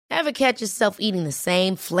Ever catch yourself eating the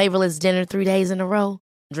same flavorless dinner 3 days in a row?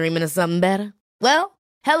 Dreaming of something better? Well,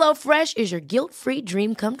 HelloFresh is your guilt-free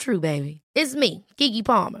dream come true, baby. It's me, Keke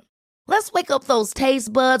Palmer. Let's wake up those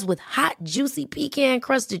taste buds with hot, juicy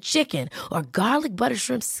pecan-crusted chicken or garlic butter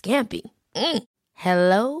shrimp scampi.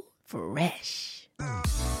 Hello Fresh.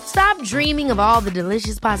 Stop dreaming of all the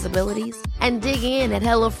delicious possibilities and dig in at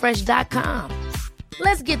HelloFresh.com.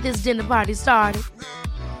 Let's get this dinner party started.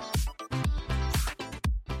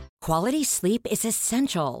 Quality sleep is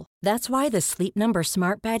essential. That's why the Sleep Number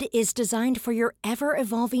Smart Bed is designed for your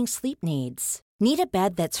ever-evolving sleep needs. Need a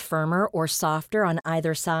bed that's firmer or softer on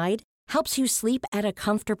either side? Helps you sleep at a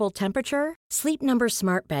comfortable temperature? Sleep Number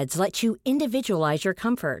Smart Beds let you individualize your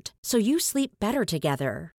comfort, so you sleep better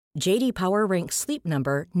together. J.D. Power ranks Sleep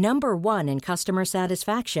Number number 1 in customer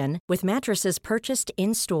satisfaction with mattresses purchased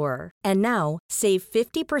in-store. And now, save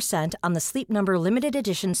 50% on the Sleep Number Limited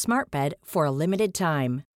Edition Smart Bed for a limited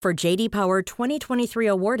time. For J.D. Power 2023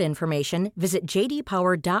 award information, visit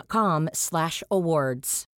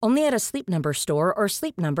jdpower.com/awards. Only at a Sleep Number store or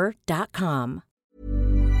sleepnumber.com.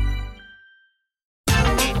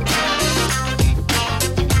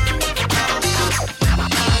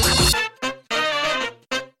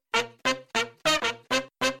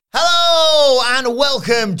 And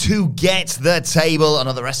welcome to Get the Table,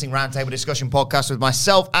 another wrestling roundtable discussion podcast with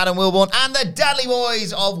myself, Adam Wilborn, and the Dudley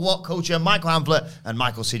Boys of What Culture, Michael Hamflett and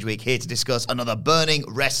Michael Sidgwick, here to discuss another burning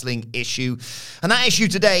wrestling issue. And that issue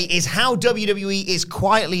today is how WWE is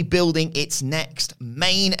quietly building its next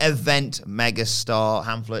main event megastar.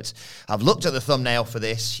 Hamflett, I've looked at the thumbnail for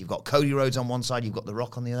this. You've got Cody Rhodes on one side, you've got The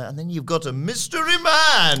Rock on the other, and then you've got a mystery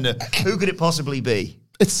man. Who could it possibly be?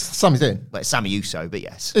 It's Sami Zayn. Well, it's Sami Uso, but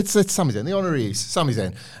yes. It's Sami Zayn. The honoree is Sami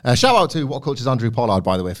Zayn. Shout out to What Culture's Andrew Pollard,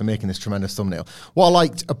 by the way, for making this tremendous thumbnail. What I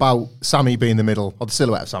liked about Sami being in the middle, or the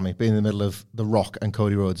silhouette of Sami being in the middle of The Rock and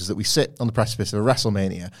Cody Rhodes, is that we sit on the precipice of a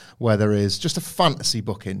WrestleMania where there is just a fantasy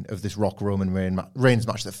booking of this Rock-Roman Reigns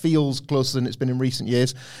match that feels closer than it's been in recent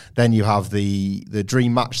years. Then you have the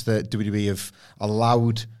dream match that WWE have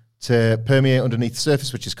allowed to permeate underneath the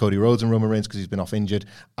surface, which is Cody Rhodes and Roman Reigns because he's been off injured.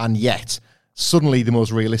 And yet, suddenly the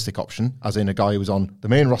most realistic option, as in a guy who's on the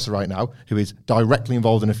main roster right now, who is directly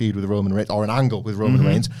involved in a feud with Roman Reigns, or an angle with Roman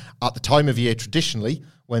Reigns, at the time of year traditionally,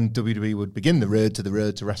 when WWE would begin the road to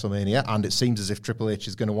WrestleMania, and it seems as if Triple H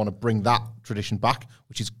is going to want to bring that tradition back,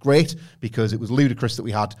 which is great, because it was ludicrous that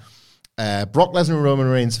we had Brock Lesnar and Roman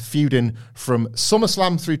Reigns feuding from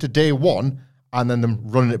SummerSlam through to day one, and then them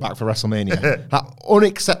running it back for WrestleMania.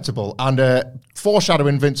 Unacceptable, and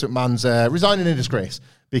foreshadowing Vince McMahon's resigning in disgrace.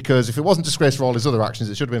 Because if it wasn't disgrace for all his other actions,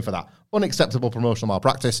 it should have been for that. Unacceptable promotional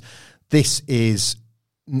malpractice. This is,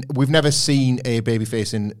 we've never seen a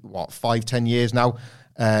babyface in, 5-10 years now?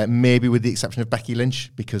 Maybe with the exception of Becky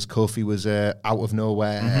Lynch, because Kofi was out of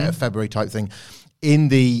nowhere, February type thing. In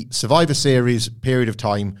the Survivor Series period of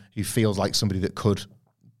time, he feels like somebody that could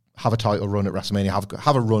have a title run at WrestleMania,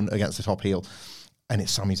 have a run against the top heel. And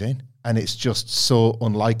it's Sami Zayn. And it's just so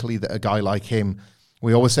unlikely that a guy like him,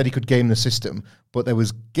 we always said he could game the system, but there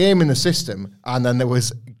was gaming the system, and then there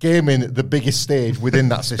was gaming the biggest stage within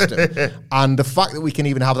that system. And the fact that we can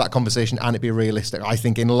even have that conversation and it be realistic, I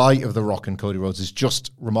think in light of The Rock and Cody Rhodes, is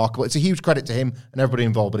just remarkable. It's a huge credit to him and everybody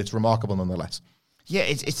involved, but it's remarkable nonetheless. Yeah,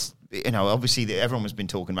 it's obviously everyone has been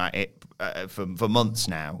talking about it for months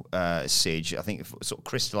now, Sidge. I think it sort of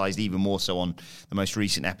crystallised even more so on the most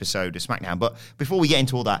recent episode of SmackDown. But before we get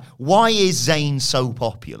into all that, why is Zayn so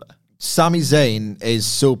popular? Sami Zayn is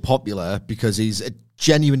so popular because he's a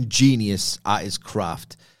genuine genius at his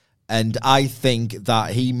craft. And I think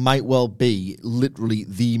that he might well be literally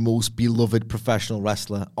the most beloved professional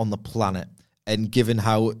wrestler on the planet. And given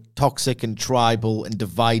how toxic and tribal and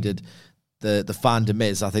divided the fandom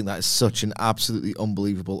is, I think that is such an absolutely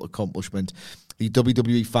unbelievable accomplishment. The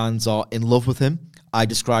WWE fans are in love with him. I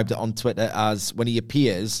described it on Twitter as when he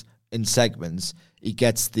appears in segments, he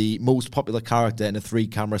gets the most popular character in a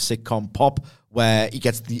 3-camera sitcom pop, where he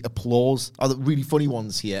gets the applause, the really funny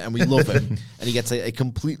ones here, and we love him. And he gets a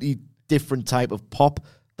completely different type of pop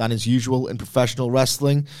than is usual in professional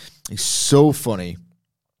wrestling. He's so funny.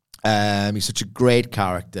 He's such a great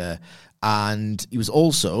character. And he was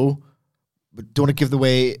also, but don't want to give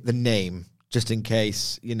away the name, just in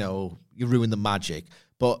case, you ruin the magic.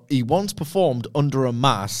 But he once performed under a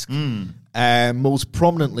mask, most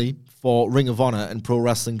prominently for Ring of Honor and Pro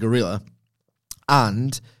Wrestling Guerrilla,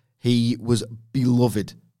 and he was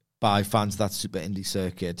beloved by fans of that super indie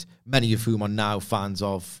circuit, many of whom are now fans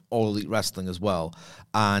of All Elite Wrestling as well.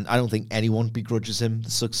 And I don't think anyone begrudges him the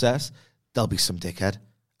success. There'll be some dickhead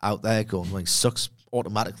out there going, well, he sucks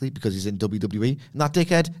automatically because he's in WWE, and that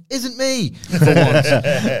dickhead isn't me for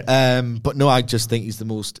once. But no, I just think he's the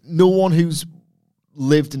most. No one who's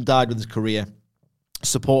lived and died with his career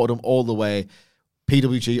supported him all the way.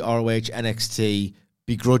 PWG, ROH, NXT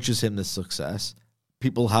begrudges him this success.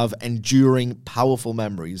 People have enduring, powerful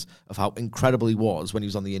memories of how incredible he was when he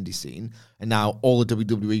was on the indie scene, and now all the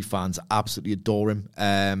WWE fans absolutely adore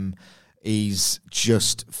him. He's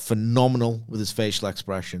just phenomenal with his facial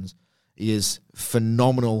expressions. He is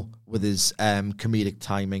phenomenal with his comedic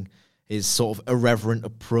timing, his sort of irreverent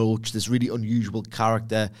approach, this really unusual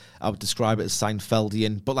character. I would describe it as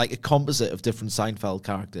Seinfeldian, but like a composite of different Seinfeld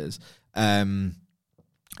characters. And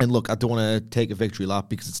look, I don't want to take a victory lap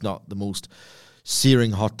because it's not the most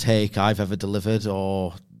searing hot take I've ever delivered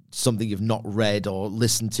or something you've not read or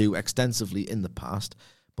listened to extensively in the past.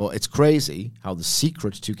 But it's crazy how the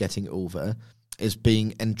secret to getting over is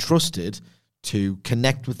being entrusted to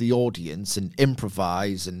connect with the audience and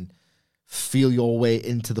improvise and feel your way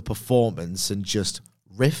into the performance and just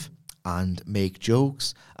riff and make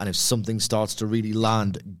jokes. And if something starts to really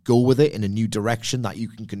land, go with it in a new direction that you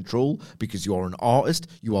can control because you're an artist.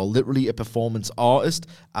 You are literally a performance artist.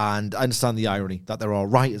 And I understand the irony that there are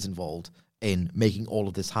writers involved in making all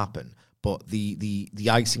of this happen. But the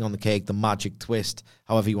icing on the cake, the magic twist,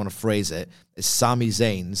 however you want to phrase it, is Sami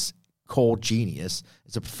Zayn's core genius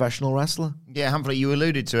is a professional wrestler. Yeah, Humphrey, you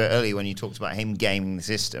alluded to it earlier when you talked about him gaming the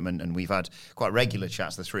system, and we've had quite regular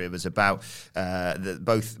chats, the three of us, about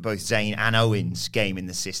both Zayn and Owens gaming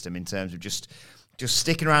the system in terms of just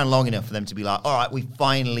sticking around long enough for them to be like, all right, we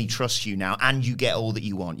finally trust you now, and you get all that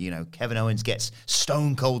you want. You know, Kevin Owens gets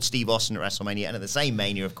Stone Cold Steve Austin at WrestleMania, and at the same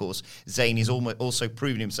Mania, of course, Zayn is also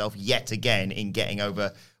proven himself yet again in getting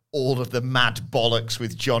over all of the mad bollocks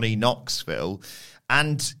with Johnny Knoxville.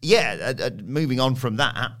 And yeah, moving on from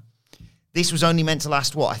that, this was only meant to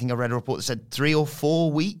last, I think I read a report that said 3 or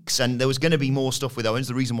 4 weeks, and there was going to be more stuff with Owens.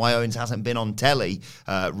 The reason why Owens hasn't been on telly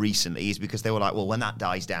recently is because they were like, well, when that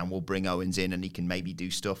dies down, we'll bring Owens in and he can maybe do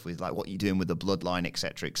stuff with like what you're doing with the bloodline,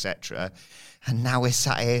 etc., etc. And now we're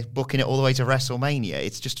sat here booking it all the way to WrestleMania.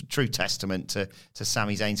 It's just a true testament to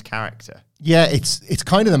Sami Zayn's character. Yeah, it's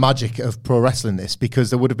kind of the magic of pro wrestling, this, because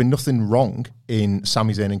there would have been nothing wrong in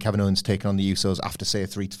Sami Zayn and Kevin Owens taking on the Usos after, say, a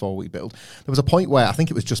 3 to 4 week build. There was a point where, I think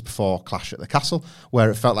it was just before Clash at the Castle, where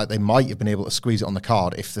it felt like they might have been able to squeeze it on the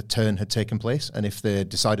card if the turn had taken place and if they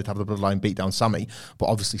decided to have the Bloodline beat down Sami. But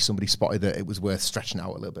obviously somebody spotted that it was worth stretching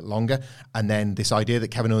out a little bit longer. And then this idea that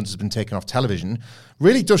Kevin Owens has been taken off television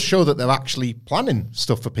really does show that they're actually planning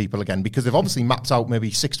stuff for people again, because they've obviously mapped out maybe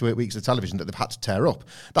 6 to 8 weeks of television that they've had to tear up.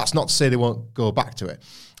 That's not to say they won't go back to it.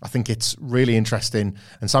 I think it's really interesting.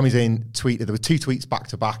 And Sami Zayn tweeted, there were 2 tweets back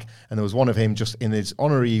to back, and there was one of him just in his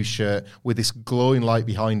honorary shirt with this glowing light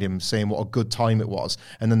behind him saying what a good time it was.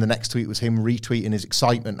 And then the next tweet was him retweeting his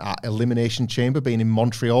excitement at Elimination Chamber being in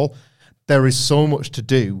Montreal. There is so much to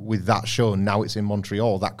do with that show. Now it's in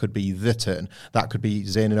Montreal. That could be the turn. That could be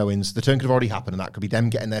Zayn and Owens. The turn could have already happened, and that could be them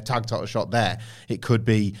getting their tag title shot there. It could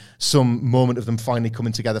be some moment of them finally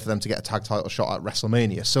coming together for them to get a tag title shot at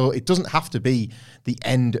WrestleMania. So it doesn't have to be the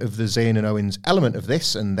end of the Zayn and Owens element of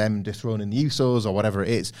this and them dethroning the Usos or whatever it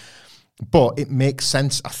is. But it makes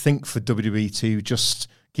sense, I think, for WWE to just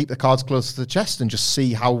keep the cards close to the chest and just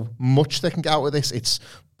see how much they can get out of this. It's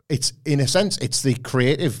in a sense, it's the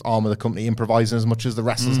creative arm of the company improvising as much as the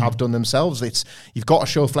wrestlers have done themselves. You've got to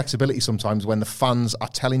show flexibility sometimes when the fans are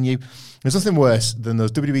telling you. There's nothing worse than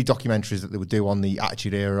those WWE documentaries that they would do on the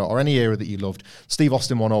Attitude Era or any era that you loved. Steve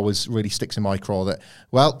Austin one always really sticks in my craw that,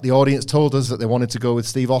 well, the audience told us that they wanted to go with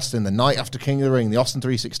Steve Austin the night after King of the Ring. The Austin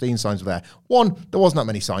 316 signs were there. 1, there wasn't that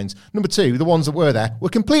many signs. Number 2, the ones that were there were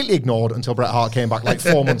completely ignored until Bret Hart came back like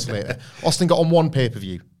 4 months later. Austin got on 1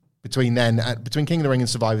 pay-per-view between King of the Ring and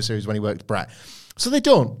Survivor Series when he worked with Bret. So they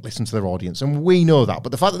don't listen to their audience, and we know that.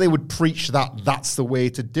 But the fact that they would preach that that's the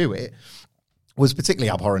way to do it was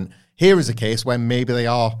particularly abhorrent. Here is a case where maybe they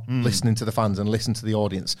are listening to the fans and listen to the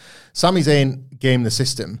audience. Sami Zayn gamed the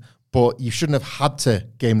system, but you shouldn't have had to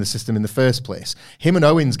game the system in the first place. Him and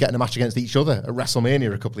Owens getting a match against each other at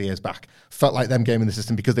WrestleMania a couple of years back felt like them gaming the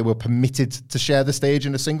system because they were permitted to share the stage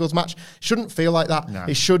in a singles match. Shouldn't feel like that. No.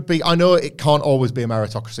 It should be. I know it can't always be a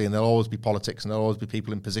meritocracy, and there'll always be politics, and there'll always be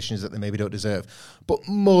people in positions that they maybe don't deserve. But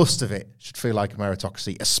most of it should feel like a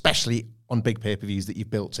meritocracy, especially on big pay-per-views that you've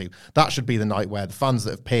built to. That should be the night where the fans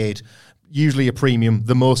that have paid usually a premium,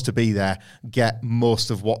 the most to be there, get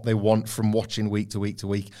most of what they want from watching week to week to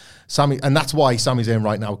week. And that's why Sami Zayn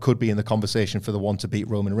right now could be in the conversation for the one to beat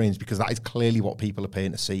Roman Reigns, because that is clearly what people are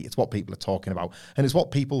paying to see. It's what people are talking about, and it's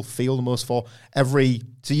what people feel the most for.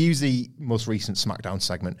 To use the most recent SmackDown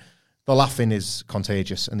segment, the laughing is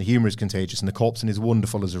contagious and the humour is contagious and the corpsing is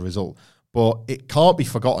wonderful as a result. But it can't be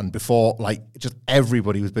forgotten before, like, just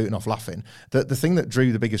everybody was booting off laughing. The thing that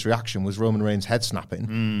drew the biggest reaction was Roman Reigns head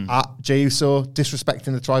snapping at Jey Uso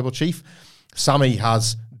disrespecting the tribal chief. Sami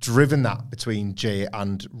has driven that between Jey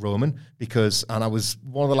and Roman because, and I was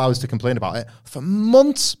one of the loudest to complain about it, for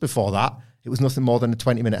months before that, it was nothing more than a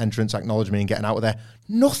 20-minute entrance, acknowledge me and getting out of there.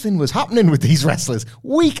 Nothing was happening with these wrestlers.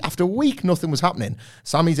 Week after week, nothing was happening.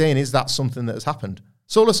 Sami Zayn is that something that has happened.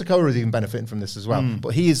 Solo Sikoa is even benefiting from this as well,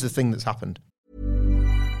 but he is the thing that's happened.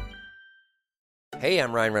 Hey,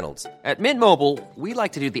 I'm Ryan Reynolds. At Mint Mobile, we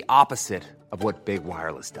like to do the opposite of what Big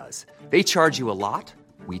Wireless does. They charge you a lot,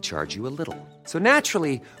 we charge you a little. So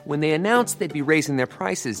naturally, when they announced they'd be raising their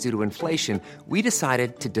prices due to inflation, we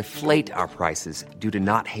decided to deflate our prices due to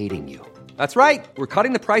not hating you. That's right. We're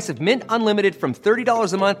cutting the price of Mint Unlimited from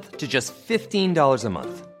 $30 a month to just $15 a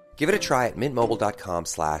month. Give it a try at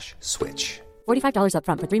mintmobile.com/switch. $45 up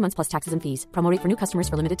front for 3 months plus taxes and fees. Promo rate for new customers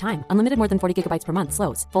for limited time. Unlimited more than 40 gigabytes per month.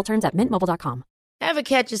 Slows full terms at mintmobile.com. Ever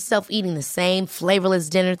catch yourself eating the same flavorless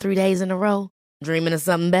dinner 3 days in a row? Dreaming of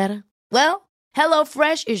something better? Well,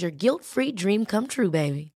 HelloFresh is your guilt-free dream come true,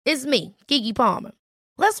 baby. It's me, Keke Palmer.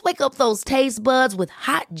 Let's wake up those taste buds with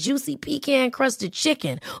hot, juicy pecan-crusted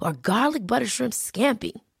chicken or garlic butter shrimp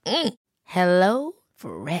scampi. Hello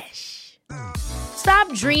Fresh.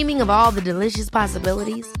 Stop dreaming of all the delicious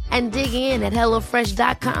possibilities and dig in at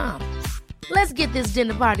HelloFresh.com. Let's get this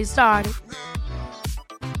dinner party started.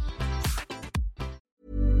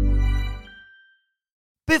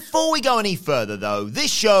 Before we go any further, though, this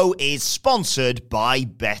show is sponsored by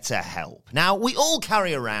BetterHelp. Now, we all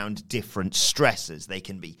carry around different stressors. They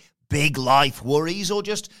can be big life worries or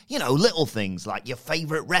just, little things like your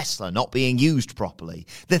favorite wrestler not being used properly.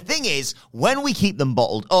 The thing is, when we keep them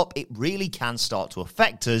bottled up, it really can start to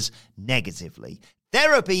affect us negatively.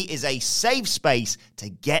 Therapy is a safe space to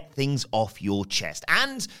get things off your chest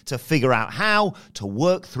and to figure out how to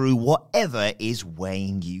work through whatever is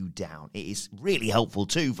weighing you down. It is really helpful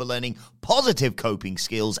too for learning positive coping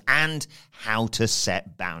skills and how to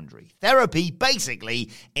set boundaries. Therapy basically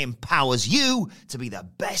empowers you to be the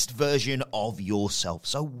best version of yourself.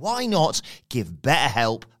 So why not give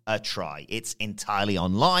BetterHelp a try? It's entirely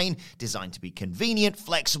online, designed to be convenient,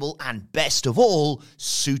 flexible, and best of all,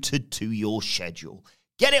 suited to your schedule.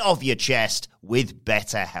 Get it off your chest with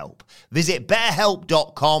BetterHelp. Visit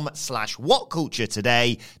betterhelp.com/whatculture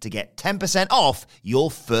today to get 10% off your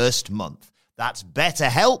first month. That's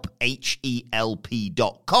BetterHelp,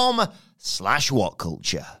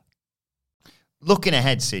 HELP.com/whatculture. Looking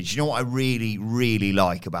ahead, Sid, you know what I really, really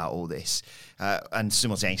like about all this, and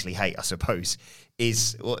simultaneously hate, I suppose,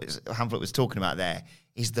 is what Hamlet was talking about there,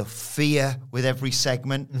 is the fear with every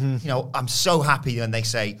segment. I'm so happy when they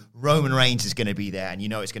say Roman Reigns is going to be there, and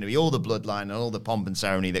it's going to be all the bloodline and all the pomp and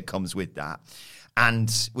ceremony that comes with that.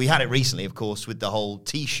 And we had it recently, of course, with the whole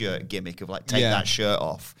T-shirt gimmick of take that shirt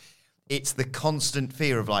off. It's the constant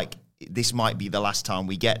fear of this might be the last time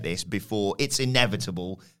we get this before it's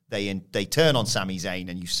inevitable. They turn on Sami Zayn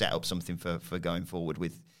and you set up something for going forward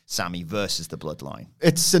with Sami versus the bloodline.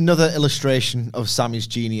 It's another illustration of Sami's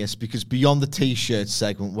genius because beyond the T-shirt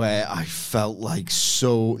segment where I felt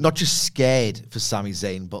so, not just scared for Sami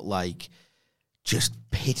Zayn, but just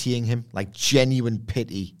pitying him, genuine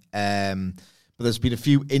pity. But there's been a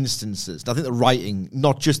few instances. And I think the writing,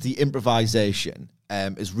 not just the improvisation,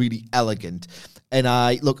 is really elegant. And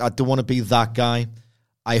I don't want to be that guy.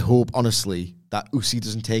 I hope, honestly, that Usi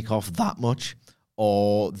doesn't take off that much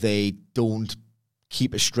or they don't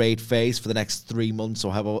keep a straight face for the next 3 months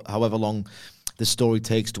or however long the story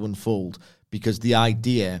takes to unfold, because the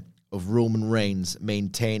idea of Roman Reigns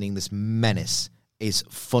maintaining this menace is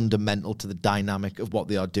fundamental to the dynamic of what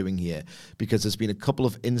they are doing here, because there's been a couple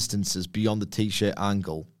of instances beyond the T-shirt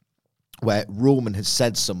angle where Roman has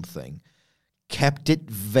said something, kept it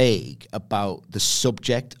vague about the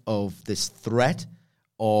subject of this threat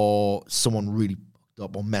or someone really fucked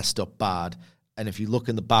up or messed up bad. And if you look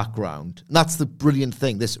in the background, and that's the brilliant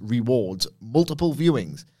thing, this rewards multiple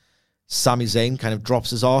viewings. Sami Zayn kind of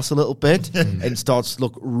drops his arse a little bit and starts to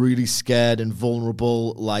look really scared and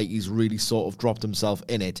vulnerable, like he's really sort of dropped himself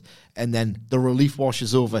in it. And then the relief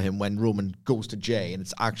washes over him when Roman goes to Jey, and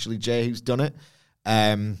it's actually Jey who's done it.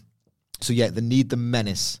 So yeah, they need the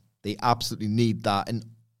menace. They absolutely need that. And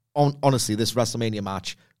honestly, this WrestleMania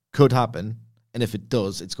match could happen. And if it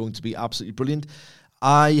does, it's going to be absolutely brilliant.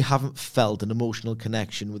 I haven't felt an emotional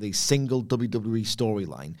connection with a single WWE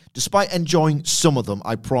storyline, despite enjoying some of them,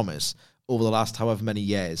 I promise, over the last however many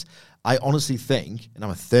years. I honestly think, and I'm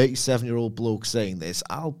a 37-year-old bloke saying this,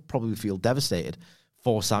 I'll probably feel devastated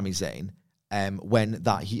for Sami Zayn. when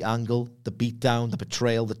that heat angle, the beatdown, the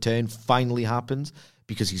betrayal, the turn finally happens,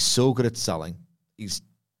 because he's so good at selling. He's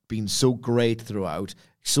been so great throughout,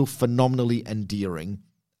 so phenomenally endearing,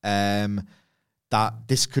 that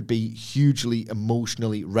this could be hugely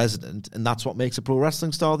emotionally resonant, and that's what makes a pro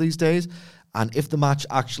wrestling star these days. And if the match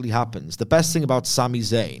actually happens, the best thing about Sami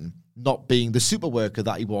Zayn not being the super worker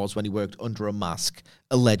that he was when he worked under a mask,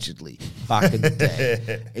 allegedly, back in the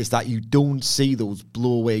day, is that you don't see those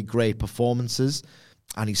blow-away great performances,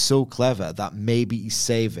 and he's so clever that maybe he's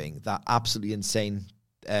saving that absolutely insane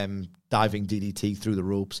diving DDT through the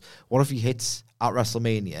ropes. What if he hits, at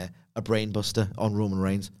WrestleMania, a brainbuster on Roman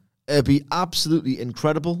Reigns? It'd be absolutely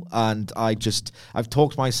incredible, and I've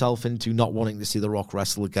talked myself into not wanting to see The Rock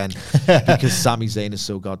wrestle again because Sami Zayn is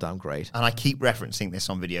so goddamn great. And I keep referencing this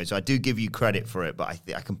on videos. So I do give you credit for it, but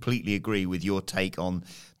I completely agree with your take on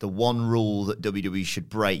the one rule that WWE should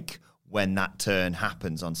break when that turn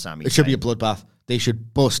happens on Sami Zayn. It should be a bloodbath. They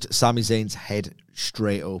should bust Sami Zayn's head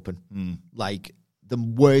straight open. Like, the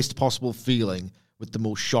worst possible feeling with the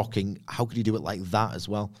most shocking, how could you do it like that as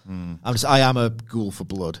well? I am a ghoul for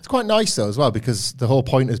blood. It's quite nice, though, as well, because the whole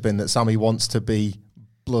point has been that Sami wants to be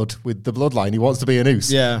blood with the bloodline. He wants to be an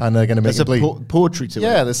Oos. Yeah. And they're going to make it bleed. Poetry to it.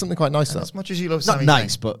 Yeah, there's something quite nice, though. As much as you love Not Sami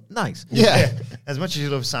nice, Zayn. but nice. Yeah. As much as you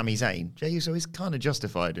love Sami Zayn, Jey Uso is kind of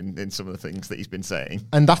justified in some of the things that he's been saying.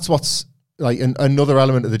 And that's what's like another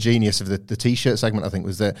element of the genius of the T-shirt segment, I think,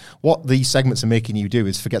 was that what these segments are making you do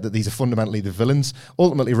is forget that these are fundamentally the villains.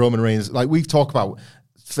 Ultimately, Roman Reigns, like we've talked about,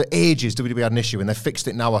 for ages, WWE had an issue, and they've fixed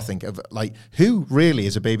it now, I think, of like, who really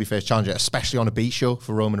is a babyface challenger, especially on a B show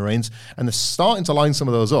for Roman Reigns? And they're starting to line some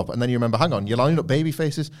of those up, and then you remember, hang on, you're lining up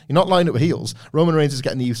babyfaces, you're not lining up heels. Roman Reigns is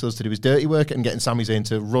getting the Usos to do his dirty work and getting Sami Zayn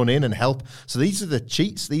to run in and help. So these are the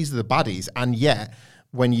cheats, these are the baddies, and yet,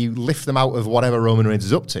 when you lift them out of whatever Roman Reigns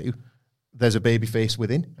is up to, there's a baby face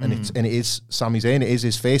within, and it is Sami Zayn. It is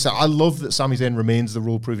his face. I love that Sami Zayn remains the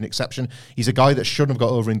rule-proven exception. He's a guy that shouldn't have got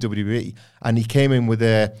over in WWE, and he came in with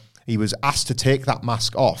he was asked to take that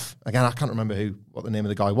mask off. Again, I can't remember what the name of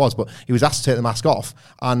the guy was, but he was asked to take the mask off,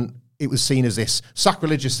 and it was seen as this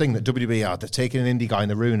sacrilegious thing that WWE are. They're taking an indie guy and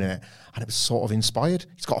they're ruining it. And it was sort of inspired.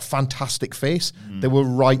 He's got a fantastic face. They were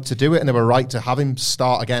right to do it, and they were right to have him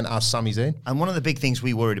start again as Sami Zayn. And one of the big things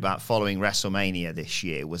we worried about following WrestleMania this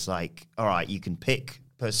year was like, all right, you can pick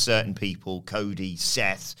per certain people, Cody,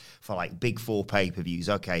 Seth, for like big four pay-per-views.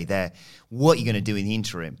 Okay, what are you going to do in the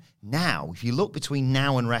interim? Now, if you look between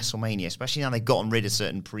now and WrestleMania, especially now they've gotten rid of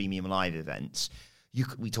certain premium live events,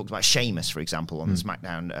 we talked about Sheamus, for example, on the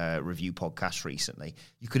SmackDown review podcast recently.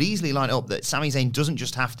 You could easily line up that Sami Zayn doesn't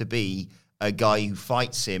just have to be a guy who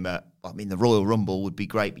fights him at, the Royal Rumble would be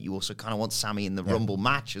great, but you also kind of want Sami in the Rumble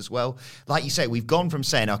match as well. Like you say, we've gone from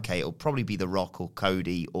saying, okay, it'll probably be The Rock or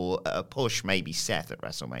Cody or a push, maybe Seth at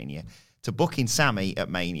WrestleMania, to booking Sami at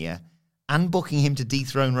Mania and booking him to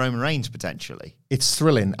dethrone Roman Reigns potentially. It's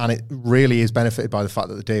thrilling, and it really is benefited by the fact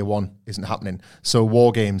that the day one isn't happening. So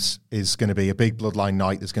War Games is going to be a big Bloodline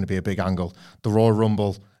night. There's going to be a big angle. The Royal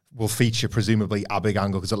Rumble will feature presumably a big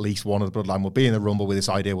angle because at least one of the Bloodline will be in the Rumble with this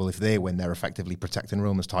idea, well, if they win, they're effectively protecting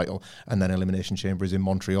Roman's title, and then Elimination Chamber is in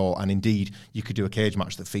Montreal. And indeed, you could do a cage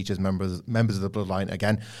match that features members of the Bloodline.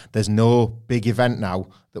 Again, there's no big event now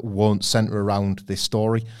that won't centre around this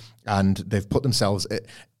story. And they've put themselves,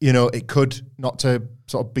 it could, not to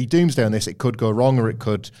sort of be doomsday on this, it could go wrong or it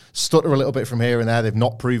could stutter a little bit from here and there. They've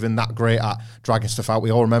not proven that great at dragging stuff out.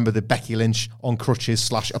 We all remember the Becky Lynch on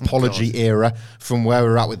crutches / apology era from where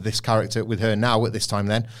we're at with this character, with her now at this time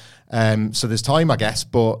then. So there's time, I guess,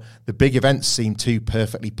 but the big events seem too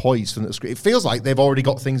perfectly poised from the script. It feels like they've already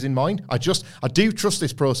got things in mind. I do trust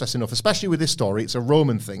this process enough, especially with this story. It's a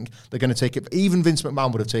Roman thing. They're going to take it. Even Vince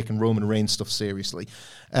McMahon would have taken Roman Reigns stuff seriously.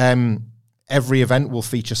 Every event will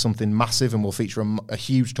feature something massive and will feature a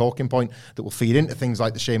huge talking point that will feed into things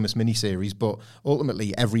like the Sheamus miniseries. But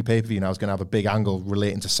ultimately, every pay-per-view now is going to have a big angle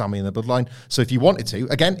relating to Sami and the Bloodline. So if you wanted to,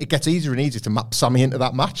 again, it gets easier and easier to map Sami into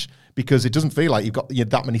that match because it doesn't feel like you're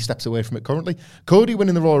that many steps away from it currently. Cody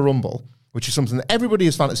winning the Royal Rumble, which is something that everybody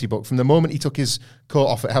has fantasy booked from the moment he took his coat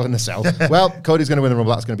off at Hell in a Cell. Well, Cody's going to win the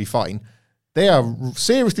Rumble, that's going to be fine. They are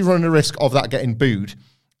seriously running the risk of that getting booed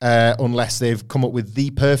unless they've come up with the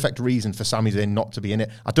perfect reason for Sami Zayn not to be in it.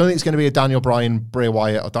 I don't think it's going to be a Daniel Bryan, Bray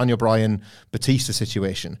Wyatt, or Daniel Bryan, Batista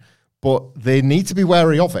situation, but they need to be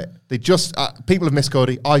wary of it. They just, people have missed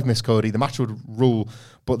Cody, I've missed Cody, the match would rule,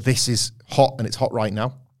 but this is hot, and it's hot right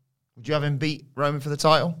now. Would you have him beat Roman for the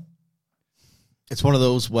title? It's one of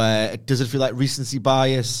those where, does it feel like recency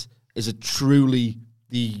bias? Is it truly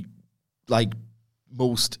the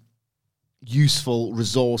most useful,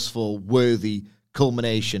 resourceful, worthy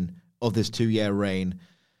culmination of this 2-year reign?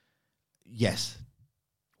 Yes.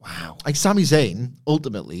 Wow. Like Sami Zayn,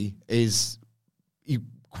 ultimately, he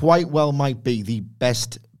quite well might be the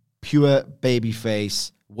best pure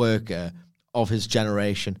babyface worker of his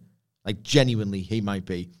generation. Like, genuinely, he might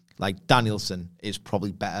be. Like, Danielson is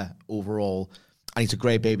probably better overall, and he's a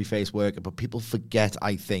great babyface worker, but people forget,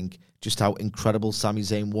 I think, just how incredible Sami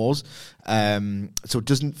Zayn was. So it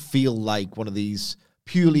doesn't feel like one of these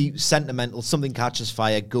purely sentimental, something catches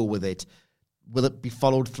fire, go with it. Will it be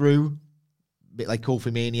followed through? A bit like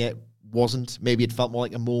Kofi Mania wasn't. Maybe it felt more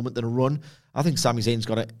like a moment than a run. I think Sami Zayn's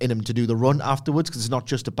got it in him to do the run afterwards, because it's not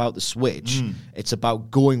just about the switch. It's about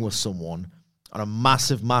going with someone on a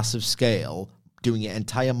massive, massive scale, doing your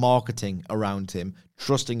entire marketing around him,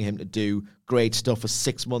 trusting him to do great stuff for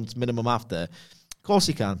 6 months minimum after. Of course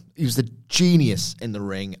he can. He was the genius in the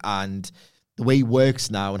ring, and the way he works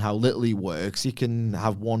now and how little he works, he can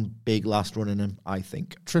have one big last run in him, I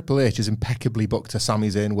think. Triple H has impeccably booked a Sami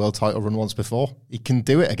Zayn world title run once before. He can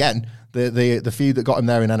do it again. The feud that got him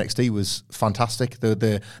there in NXT was fantastic.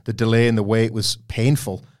 The delay and the wait was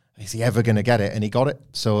painful. Is he ever going to get it? And he got it.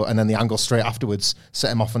 So, and then the angle straight afterwards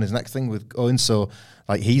set him off on his next thing with Owens. So,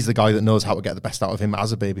 like, he's the guy that knows how to get the best out of him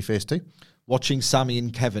as a babyface too. Watching Sami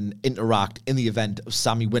and Kevin interact in the event of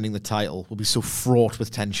Sami winning the title will be so fraught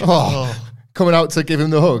with tension. Coming out to give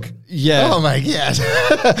him the hug. Yeah. Oh my God.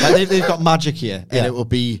 Like, they've got magic here, and it will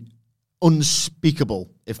be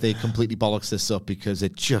unspeakable if they completely bollocks this up, because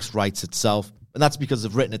it just writes itself. And that's because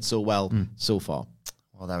they've written it so well so far.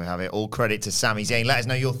 Well, there we have it. All credit to Sami Zayn. Let us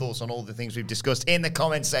know your thoughts on all the things we've discussed in the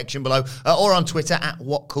comments section below, or on Twitter at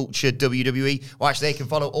WhatCultureWWE. Or actually, you can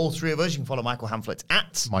follow all three of us. You can follow Michael Hamflett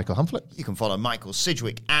at Michael Hamflett. You can follow Michael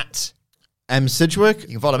Sidgwick at M. Sidgwick. You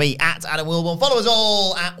can follow me at Adam Wilborn. Follow us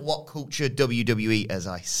all at WhatCultureWWE, as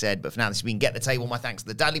I said. But for now, this has been Get the Table. My thanks to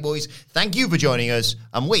the Dudley Boys. Thank you for joining us,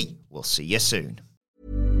 and we will see you soon.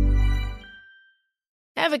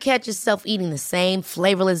 Ever catch yourself eating the same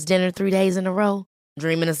flavorless dinner 3 days in a row?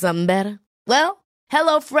 Dreaming of something better? Well,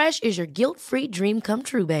 HelloFresh is your guilt-free dream come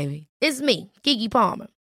true, baby. It's me, Keke Palmer.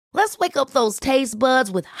 Let's wake up those taste buds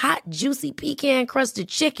with hot, juicy pecan-crusted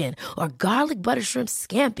chicken or garlic butter shrimp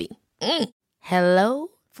scampi. Hello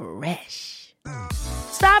Fresh.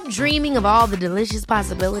 Stop dreaming of all the delicious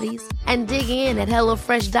possibilities and dig in at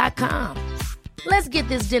HelloFresh.com. Let's get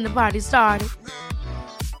this dinner party started.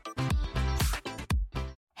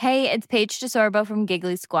 Hey, it's Paige DeSorbo from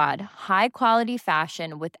Giggly Squad. High quality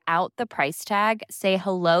fashion without the price tag. Say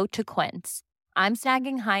hello to Quince. I'm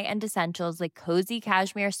snagging high-end essentials like cozy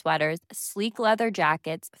cashmere sweaters, sleek leather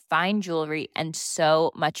jackets, fine jewelry, and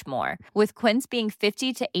so much more. With Quince being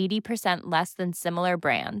 50 to 80% less than similar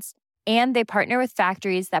brands. And they partner with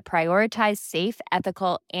factories that prioritize safe,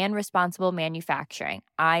 ethical, and responsible manufacturing.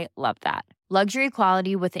 I love that. Luxury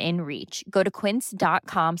quality within reach. Go to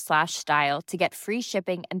quince.com/style to get free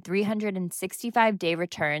shipping and 365-day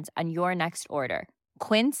returns on your next order.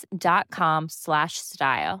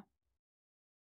 Quince.com/style.